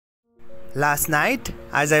Last night,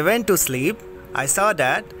 as I went to sleep, I saw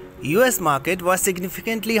that US market was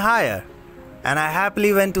significantly higher and I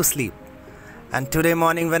happily went to sleep. And today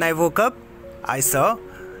morning when I woke up, I saw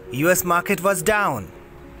US market was down.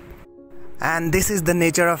 And this is the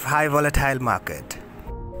nature of high volatile market.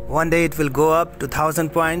 One day it will go up to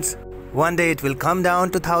 1000 points, one day it will come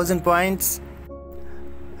down to 1000 points,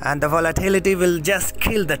 and the volatility will just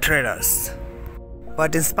kill the traders.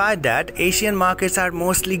 But despite that, Asian markets are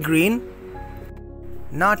mostly green.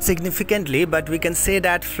 Not significantly, but we can say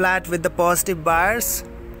that flat with the positive buyers.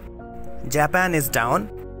 Japan is down,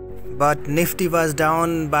 but Nifty was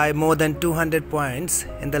down by more than 200 points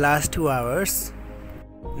in the last 2 hours.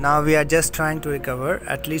 Now we are just trying to recover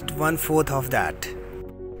at least 1/4 of that.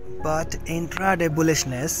 But intraday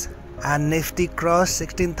bullishness and Nifty crossed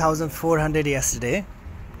 16,400 yesterday,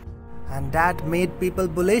 and that made people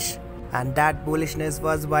bullish, and that bullishness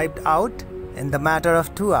was wiped out in the matter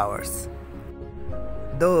of 2 hours.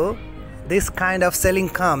 Though this kind of selling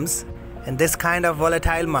comes in this kind of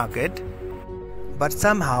volatile market, but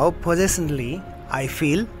somehow positionally I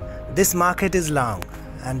feel this market is long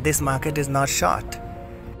and this market is not short.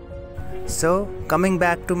 So coming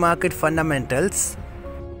back to market fundamentals,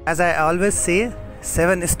 as I always say,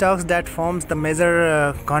 7 stocks that forms the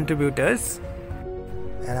major contributors,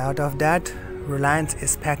 and out of that Reliance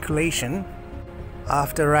is speculation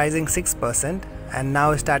after rising 6% and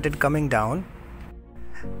now started coming down.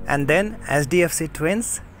 And then SDFC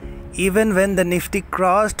twins, even when the Nifty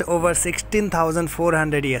crossed over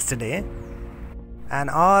 16,400 yesterday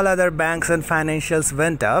and all other banks and financials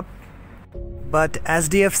went up, but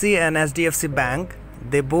SDFC and SDFC Bank,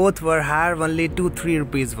 they both were higher only 2-3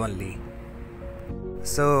 rupees only.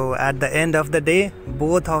 So at the end of the day,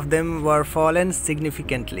 both of them were fallen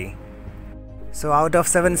significantly. So out of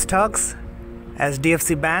 7 stocks,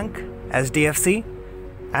 SDFC Bank, SDFC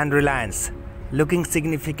and Reliance looking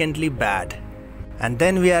significantly bad. And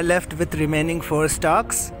then we are left with remaining 4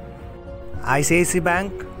 stocks: ICICI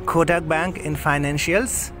Bank, Kotak Bank in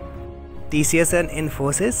financials, TCS and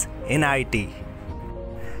Infosys in IT.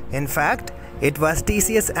 In fact, it was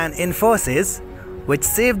TCS and Infosys which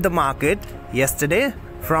saved the market yesterday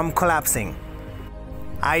from collapsing.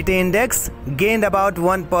 IT index gained about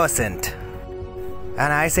 1%,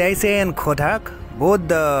 and ICICI and Kotak, both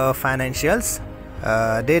the financials,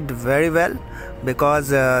 did very well because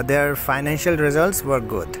their financial results were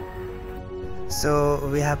good. So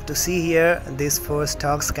we have to see here, these 4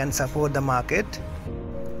 stocks can support the market,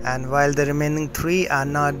 and while the remaining 3 are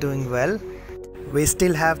not doing well, we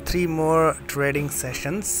still have 3 more trading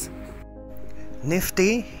sessions.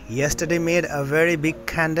 Nifty yesterday made a very big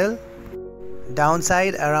candle,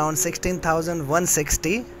 downside around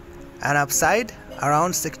 16,160 and upside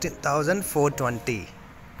around 16,420,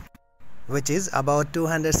 which is about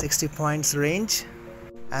 260 points range.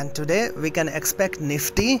 And today we can expect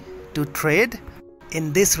Nifty to trade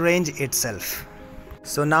in this range itself.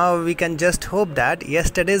 So now we can just hope that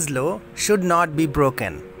yesterday's low should not be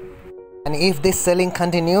broken. And if this selling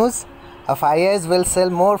continues, FIIs will sell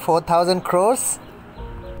more 4,000 crores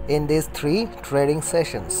in these 3 trading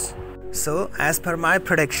sessions. So as per my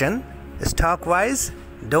prediction, stock wise,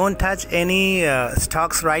 don't touch any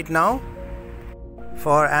stocks right now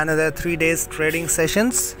for another 3 days trading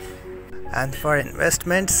sessions. And for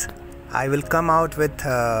investments, I will come out with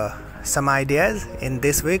some ideas in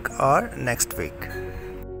this week or next week.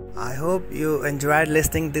 I hope you enjoyed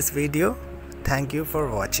listening this video. Thank you for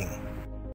watching.